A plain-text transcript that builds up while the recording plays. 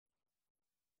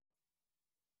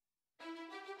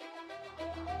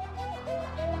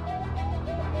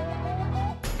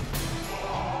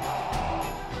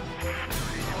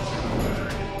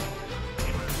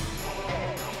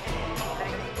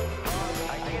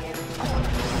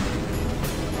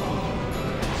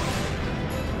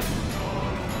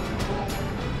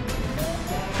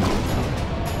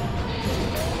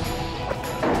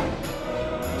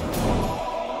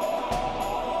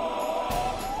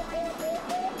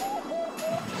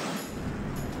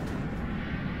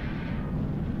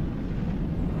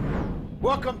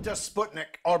Welcome to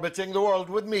Sputnik, orbiting the world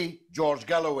with me, George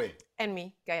Galloway. And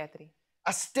me, Gayatri.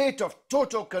 A state of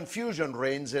total confusion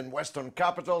reigns in Western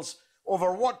capitals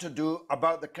over what to do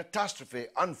about the catastrophe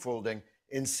unfolding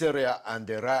in Syria and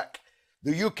Iraq.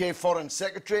 The UK Foreign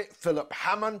Secretary, Philip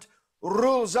Hammond,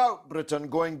 rules out Britain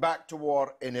going back to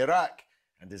war in Iraq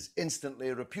and is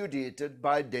instantly repudiated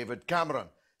by David Cameron,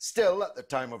 still at the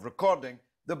time of recording,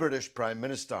 the British Prime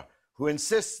Minister, who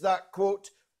insists that, quote,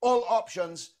 all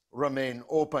options remain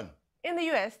open. In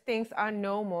the US, things are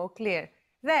no more clear.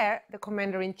 There, the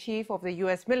commander-in-chief of the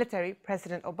US military,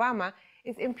 President Obama,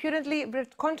 is impudently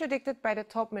contradicted by the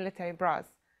top military brass.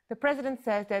 The president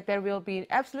says that there will be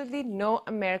absolutely no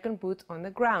American boots on the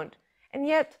ground. And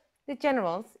yet, the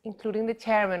generals, including the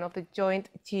chairman of the Joint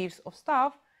Chiefs of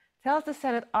Staff, tells the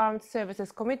Senate Armed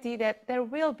Services Committee that there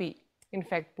will be, in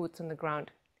fact, boots on the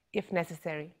ground, if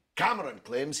necessary. Cameron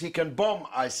claims he can bomb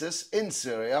ISIS in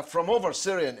Syria from over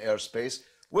Syrian airspace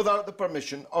without the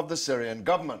permission of the Syrian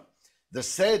government. The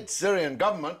said Syrian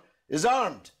government is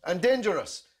armed and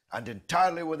dangerous and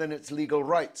entirely within its legal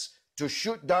rights to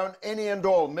shoot down any and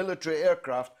all military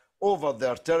aircraft over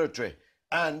their territory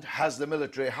and has the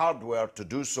military hardware to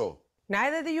do so.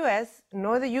 Neither the US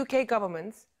nor the UK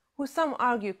governments, who some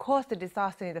argue caused the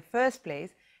disaster in the first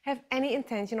place, have any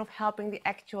intention of helping the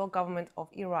actual government of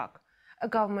Iraq, a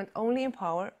government only in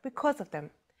power because of them.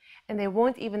 And they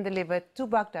won't even deliver to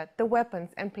Baghdad the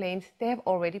weapons and planes they have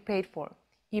already paid for,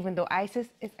 even though ISIS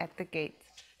is at the gate.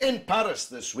 In Paris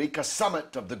this week, a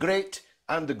summit of the great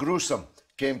and the gruesome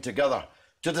came together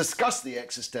to discuss the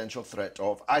existential threat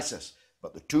of ISIS.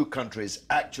 But the two countries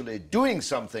actually doing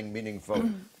something meaningful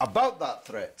about that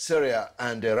threat, Syria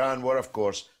and Iran, were of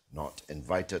course not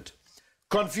invited.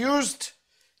 Confused?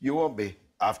 You won't be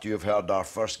after you've heard our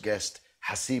first guest,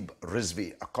 Haseeb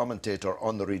Rizvo, a commentator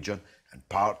on the region and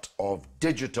part of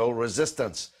Digital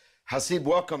Resistance. Haseeb,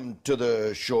 welcome to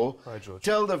the show. Hi, George.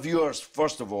 Tell the viewers,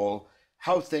 first of all,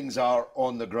 how things are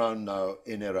on the ground now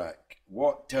in Iraq.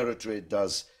 What territory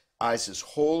does ISIS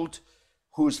hold?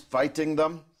 Who's fighting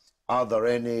them? Are there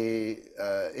any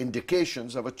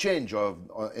indications of a change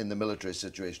in the military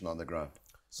situation on the ground?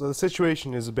 So the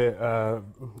situation is a bit,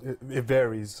 it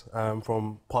varies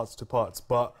from parts to parts,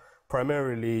 but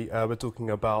primarily, we're talking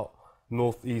about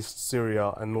northeast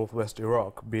Syria and northwest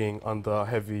Iraq being under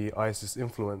heavy ISIS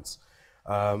influence.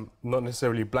 Not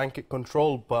necessarily blanket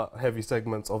control, but heavy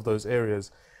segments of those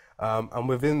areas. And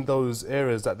within those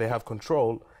areas that they have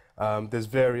control, there's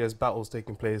various battles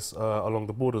taking place along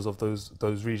the borders of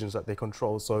those regions that they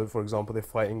control. So, for example, they're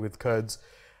fighting with Kurds,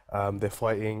 they're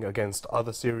fighting against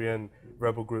other Syrian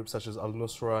rebel groups such as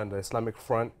al-Nusra and the Islamic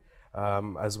Front,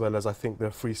 as well as, I think,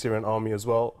 the Free Syrian Army as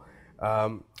well.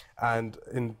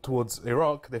 And towards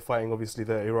Iraq, they're fighting obviously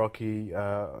the Iraqi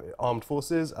armed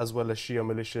forces as well as Shia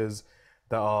militias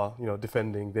that are,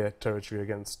 defending their territory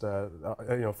against,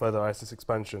 further ISIS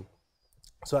expansion.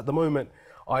 So at the moment,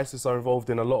 ISIS are involved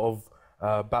in a lot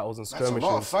of battles and skirmishes. That's a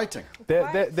lot of fighting.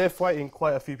 They're fighting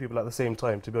quite a few people at the same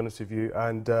time, to be honest with you.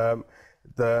 And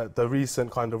the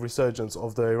recent kind of resurgence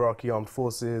of the Iraqi armed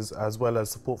forces, as well as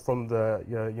support from the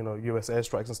US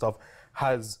airstrikes and stuff,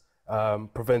 has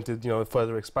prevented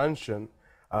further expansion,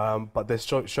 but they're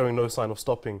showing no sign of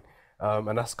stopping,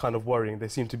 and that's kind of worrying. They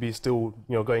seem to be still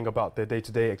going about their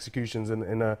day-to-day executions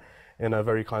in a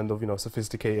very kind of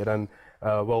sophisticated and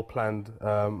well-planned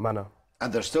manner.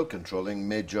 And they're still controlling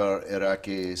major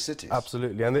Iraqi cities.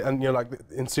 Absolutely, and like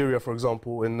in Syria, for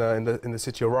example, in the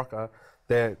city of Raqqa,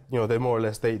 they more or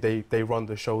less they run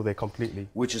the show there completely.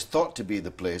 Which is thought to be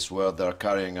the place where they're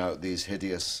carrying out these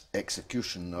hideous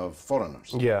execution of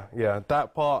foreigners. Yeah,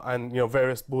 that part, and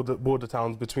various border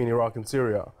towns between Iraq and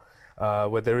Syria,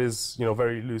 where there is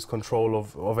very loose control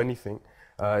of anything,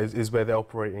 is where they're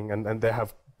operating, and they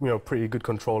have pretty good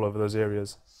control over those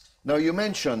areas. Now you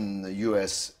mention the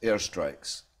U.S.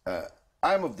 airstrikes.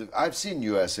 I've seen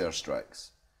U.S. airstrikes.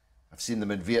 I've seen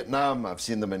them in Vietnam, I've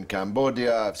seen them in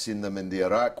Cambodia, I've seen them in the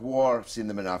Iraq War, I've seen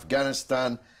them in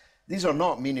Afghanistan. These are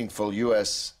not meaningful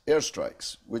US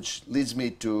airstrikes, which leads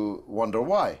me to wonder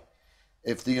why.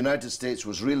 If the United States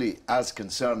was really as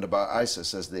concerned about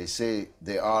ISIS as they say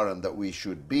they are and that we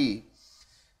should be,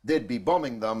 they'd be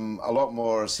bombing them a lot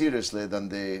more seriously than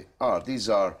they are. These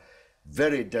are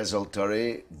very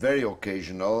desultory, very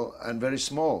occasional, and very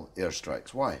small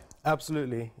airstrikes. Why?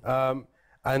 Absolutely.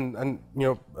 And you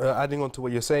know, adding on to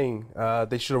what you're saying,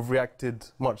 they should have reacted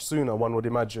much sooner, one would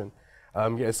imagine.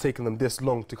 Yet it's taken them this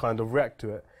long to kind of react to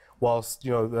it. Whilst, you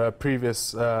know, the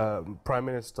previous Prime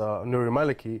Minister, Nouri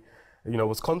Maliki, you know,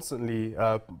 was constantly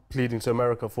pleading to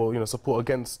America for, you know, support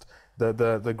against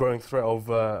the growing threat of,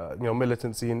 you know,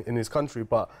 militancy in his country.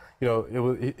 But, you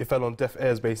know, it fell on deaf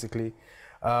ears, basically.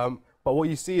 But what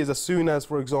you see is as soon as,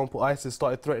 for example, ISIS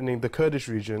started threatening the Kurdish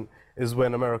region, is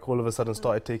when America all of a sudden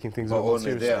started taking things more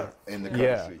seriously. There, in the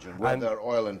Kurdish region, where their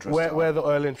oil interests are. Where the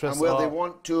oil interests are. And where they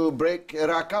want to break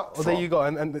Iraq up from. There you go,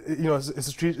 and you know, it's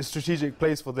a strategic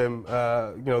place for them,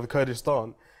 you know, the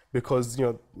Kurdistan, because,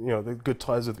 you know, the good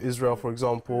ties with Israel, for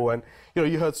example, and, you know,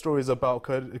 you heard stories about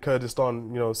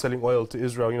Kurdistan, you know, selling oil to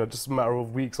Israel, you know, just a matter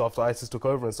of weeks after ISIS took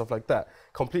over and stuff like that,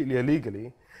 completely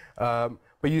illegally.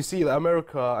 But you see that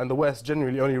America and the West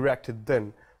generally only reacted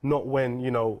then, not when,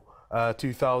 you know,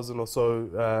 2,000 or so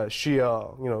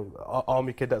Shia, you know,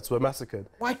 army cadets were massacred.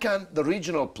 Why can't the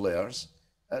regional players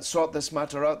sort this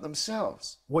matter out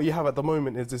themselves? What you have at the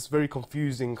moment is this very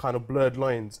confusing kind of blurred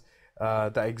lines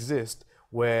that exist,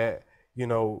 where, you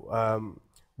know,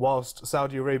 whilst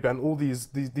Saudi Arabia and all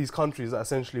these countries that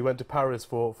essentially went to Paris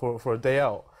for a day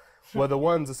out, were the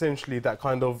ones essentially that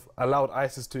kind of allowed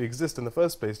ISIS to exist in the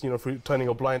first place, you know, for turning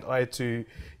a blind eye to,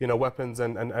 you know, weapons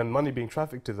and money being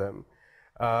trafficked to them.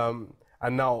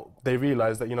 And now they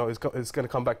realize that, you know, it's going to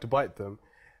come back to bite them.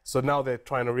 So now they're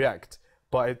trying to react,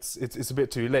 but it's a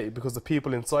bit too late, because the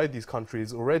people inside these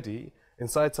countries already,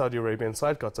 inside Saudi Arabia,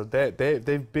 inside Qatar,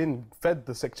 they've been fed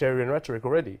the sectarian rhetoric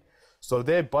already. So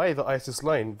they're by the ISIS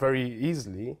line very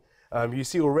easily. You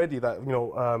see already that, you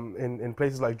know, in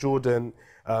places like Jordan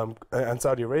and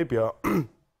Saudi Arabia,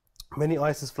 many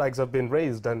ISIS flags have been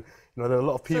raised, and, you know, there are a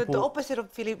lot of people. So the opposite of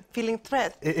feeling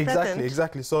Exactly,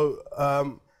 exactly. So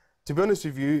to be honest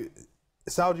with you,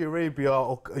 Saudi Arabia,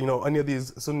 or, you know, any of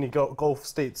these Sunni Gulf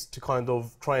states to kind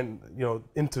of try and, you know,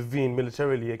 intervene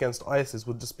militarily against ISIS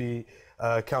would just be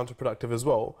counterproductive as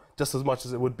well, just as much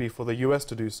as it would be for the US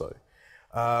to do so.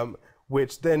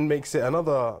 Which then makes it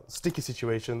another sticky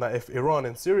situation, that if Iran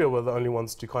and Syria were the only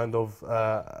ones to kind of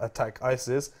attack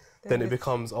ISIS, then it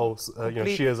becomes, oh, you know,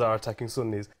 Shias are attacking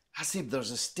Sunnis. Haseeb,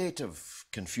 there's a state of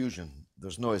confusion.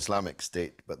 There's no Islamic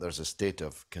State, but there's a state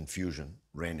of confusion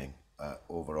reigning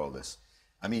over all this.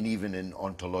 I mean, even in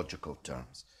ontological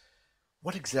terms.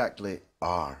 What exactly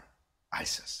are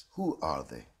ISIS? Who are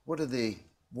they? What do they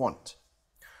want?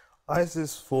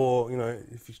 ISIS, for, you know,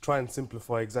 if you try and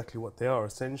simplify exactly what they are,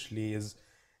 essentially is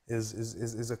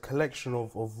a collection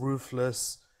of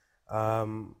ruthless,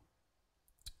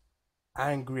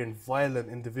 angry and violent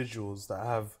individuals that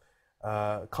have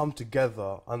come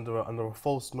together under a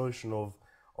false notion of,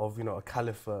 you know, a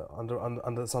caliphate,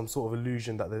 under some sort of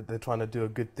illusion that they're trying to do a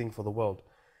good thing for the world.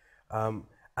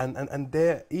 And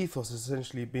their ethos has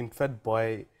essentially been fed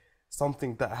by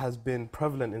something that has been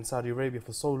prevalent in Saudi Arabia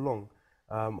for so long,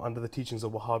 under the teachings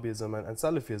of Wahhabism and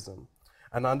Salafism.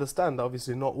 And I understand that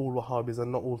obviously not all Wahhabis and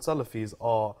not all Salafis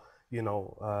are, you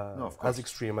know, no, as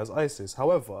extreme as ISIS.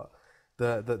 However,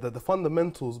 the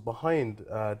fundamentals behind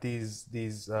these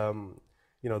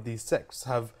you know, these sects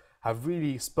have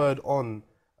really spurred on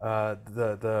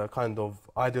the kind of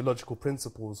ideological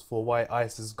principles for why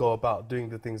ISIS go about doing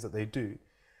the things that they do.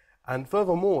 And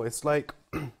furthermore, it's like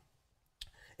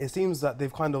it seems that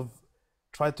they've kind of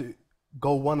tried to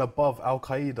go one above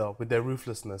Al-Qaeda with their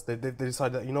ruthlessness. They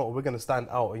decided that, you know, we're going to stand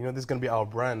out, you know, this is going to be our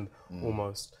brand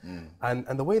almost.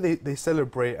 And the way they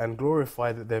celebrate and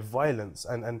glorify their violence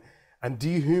and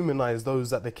dehumanize those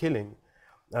that they're killing,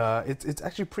 it's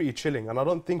actually pretty chilling. And I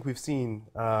don't think we've seen,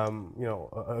 you know,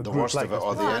 a the group worst like of it this.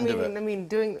 or the end of it. I mean,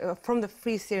 from the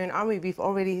Free Syrian Army, we've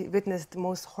already witnessed the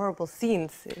most horrible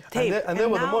scenes. And they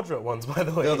were the moderate ones, by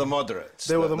the way. They're the moderates.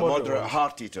 They were the moderate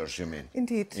heart-eaters, you mean?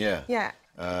 Indeed. Yeah. Yeah.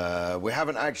 We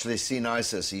haven't actually seen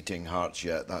ISIS eating hearts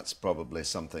yet. That's probably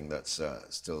something that's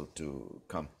still to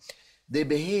come. They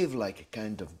behave like a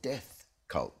kind of death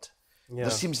cult. Yeah.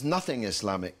 There seems nothing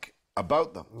Islamic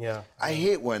about them. Yeah. I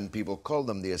hate when people call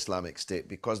them the Islamic State,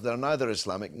 because they're neither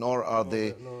Islamic nor are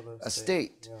they a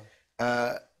state.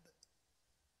 Yeah.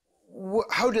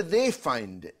 How do they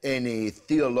find any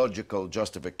theological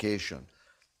justification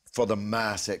for the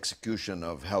mass execution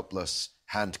of helpless,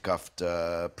 handcuffed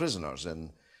prisoners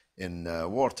in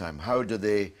wartime? How do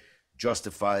they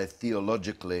justify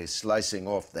theologically slicing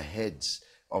off the heads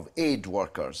of aid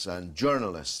workers and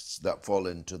journalists that fall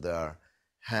into their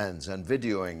hands and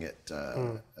videoing it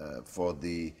for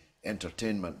the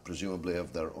entertainment, presumably,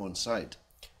 of their own side.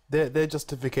 Their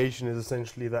justification is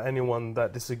essentially that anyone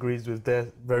that disagrees with their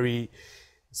very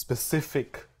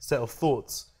specific set of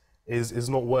thoughts is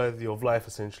not worthy of life,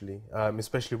 essentially,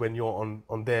 especially when you're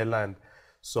on their land.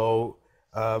 So,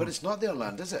 but it's not their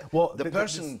land, is it? Well, the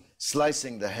person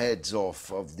slicing the heads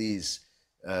off of these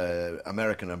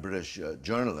American and British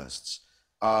journalists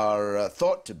are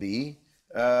thought to be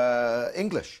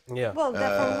English. Yeah. Well,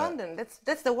 they're from London.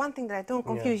 That's the one thing that I don't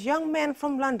confuse. Yeah. Young men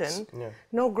from London,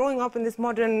 growing up in this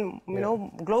modern,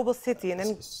 global city, and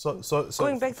then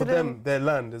going back to them, their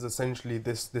land is essentially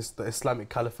the Islamic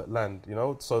Caliphate land.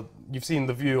 So you've seen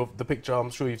the view of the picture. I'm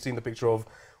sure you've seen the picture of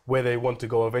where they want to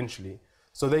go eventually.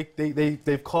 So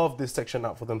they've carved this section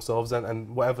out for themselves,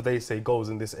 and whatever they say goes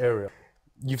in this area.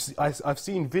 I've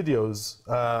seen videos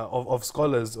of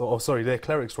scholars, or sorry, their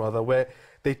clerics rather, where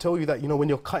they tell you that when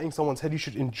you're cutting someone's head, you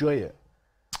should enjoy it.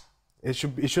 It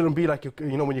shouldn't be like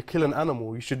when you kill an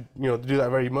animal, you should do that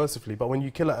very mercifully. But when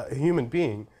you kill a human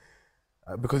being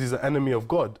because he's an enemy of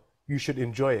God, you should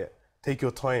enjoy it. Take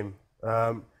your time.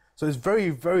 So it's very,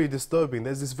 very disturbing.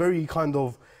 There's this very kind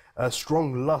of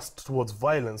strong lust towards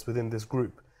violence within this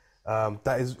group.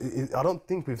 That is, I don't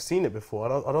think we've seen it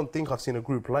before. I don't think I've seen a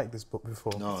group like this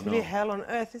before. No, it's really hell on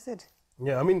earth, is it?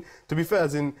 Yeah, I mean, to be fair,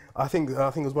 I think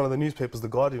it was one of the newspapers, The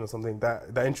Guardian or something,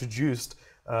 that introduced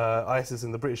ISIS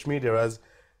in the British media as,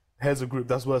 here's a group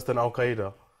that's worse than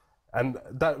Al-Qaeda. And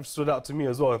that stood out to me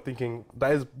as well, thinking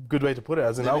that is a good way to put it,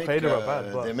 as in Al-Qaeda are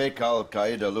bad. But they make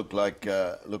Al-Qaeda look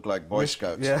like Boy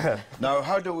Scouts. Yeah. Now,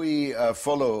 how do we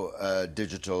follow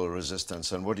digital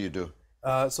resistance, and what do you do?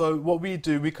 So what we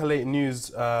do, we collate news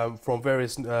from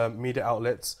various media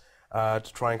outlets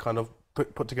to try and kind of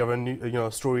put together a new,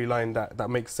 storyline that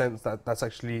makes sense, that's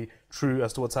actually true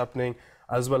as to what's happening,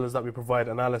 as well as that we provide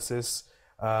analysis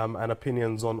and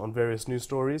opinions on various news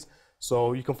stories.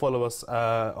 So you can follow us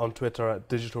on Twitter at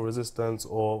Digital Resistance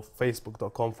or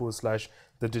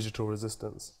facebook.com/The Digital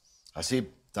Resistance. Haseeb,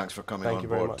 thanks for coming on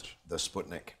board the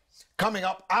Sputnik. Coming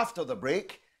up after the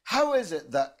break, how is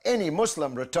it that any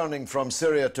Muslim returning from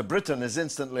Syria to Britain is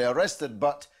instantly arrested,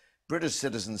 but British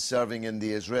citizens serving in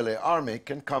the Israeli army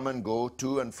can come and go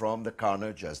to and from the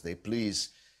carnage as they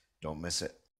please? Don't miss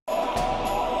it.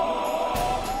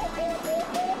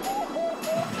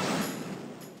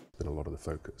 Been a lot of the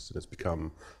focus, and it's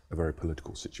become a very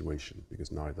political situation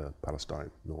because neither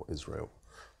Palestine nor Israel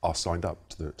are signed up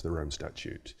to the Rome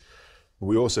Statute. But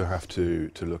we also have to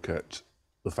look at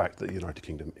the fact that the United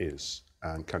Kingdom is,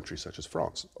 and countries such as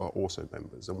France are also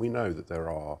members, and we know that there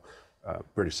are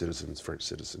British citizens, French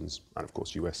citizens, and of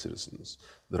course US citizens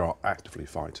that are actively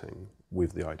fighting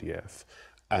with the IDF.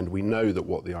 And we know that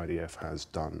what the IDF has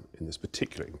done in this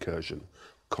particular incursion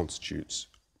constitutes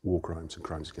war crimes and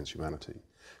crimes against humanity.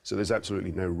 So there's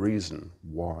absolutely no reason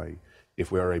why,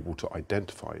 if we are able to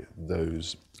identify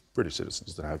those British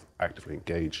citizens that have actively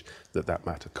engaged, that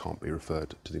matter can't be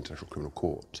referred to the International Criminal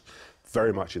Court.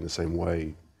 Very much in the same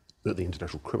way that the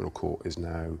International Criminal Court is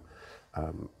now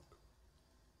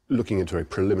looking into a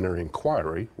preliminary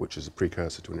inquiry, which is a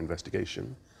precursor to an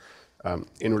investigation,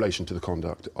 in relation to the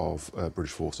conduct of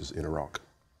British forces in Iraq.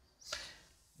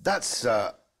 That's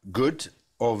good,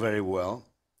 all very well,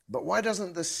 but why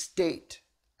doesn't the state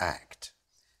act?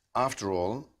 After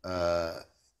all,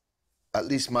 at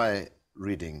least my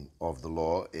reading of the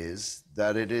law is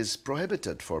that it is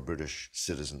prohibited for British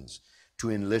citizens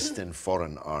to enlist in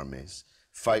foreign armies,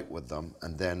 fight with them,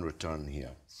 and then return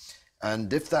here.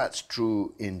 And if that's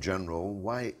true in general,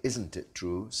 why isn't it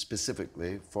true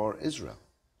specifically for Israel?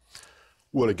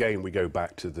 Well, again, we go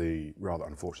back to the rather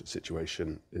unfortunate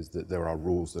situation is that there are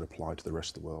rules that apply to the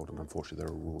rest of the world, and unfortunately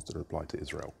there are rules that apply to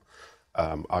Israel.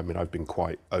 I mean, I've been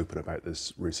quite open about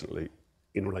this recently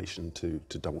in relation to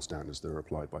double standards that are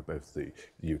applied by both the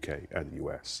UK and the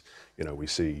US. You know, we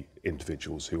see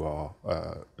individuals who are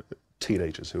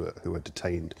teenagers who are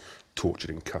detained, tortured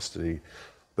in custody,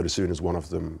 but as soon as one of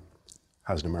them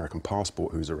has an American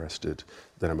passport who's arrested,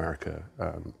 then America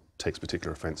takes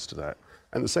particular offence to that.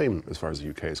 And the same as far as the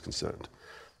UK is concerned.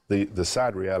 The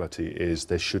sad reality is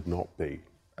there should not be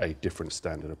a different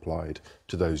standard applied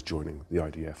to those joining the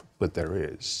IDF, but there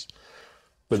is.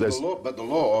 But the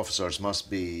law officers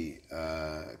must be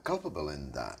culpable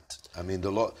in that. I mean,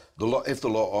 if the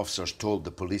law officers told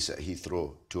the police at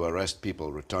Heathrow to arrest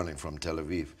people returning from Tel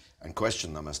Aviv and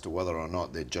question them as to whether or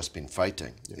not they'd just been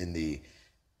fighting in the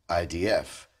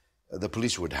IDF, the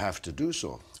police would have to do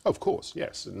so. Of course,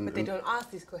 yes. But they don't ask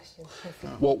these questions.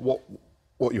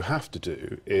 What you have to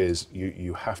do is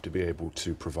you have to be able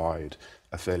to provide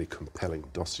a fairly compelling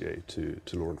dossier to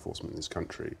law enforcement in this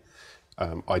country,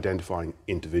 identifying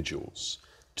individuals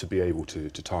to be able to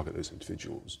target those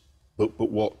individuals. But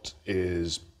what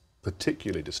is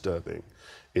particularly disturbing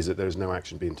is that there is no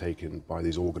action being taken by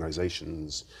these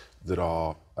organisations that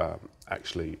are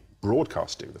actually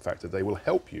broadcasting the fact that they will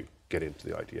help you get into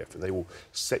the IDF and they will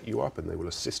set you up and they will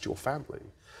assist your family.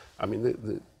 I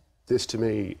mean, this to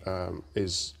me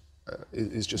is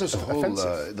just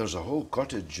offensive. There's a whole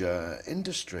cottage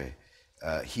industry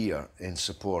here in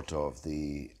support of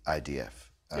the IDF.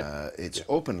 It's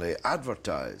openly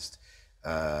advertised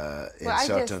in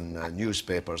certain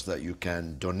newspapers that you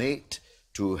can donate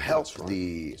to help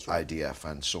the IDF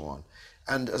and so on.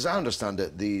 And as I understand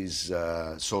it, these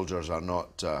soldiers are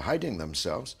not hiding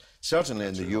themselves. Certainly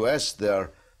in the US,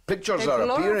 their pictures are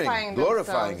appearing,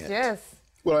 glorifying it. Yes.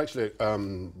 Well, actually,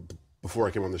 before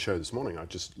I came on the show this morning, I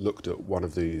just looked at one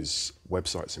of these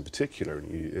websites in particular,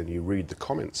 and you read the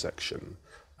comment section,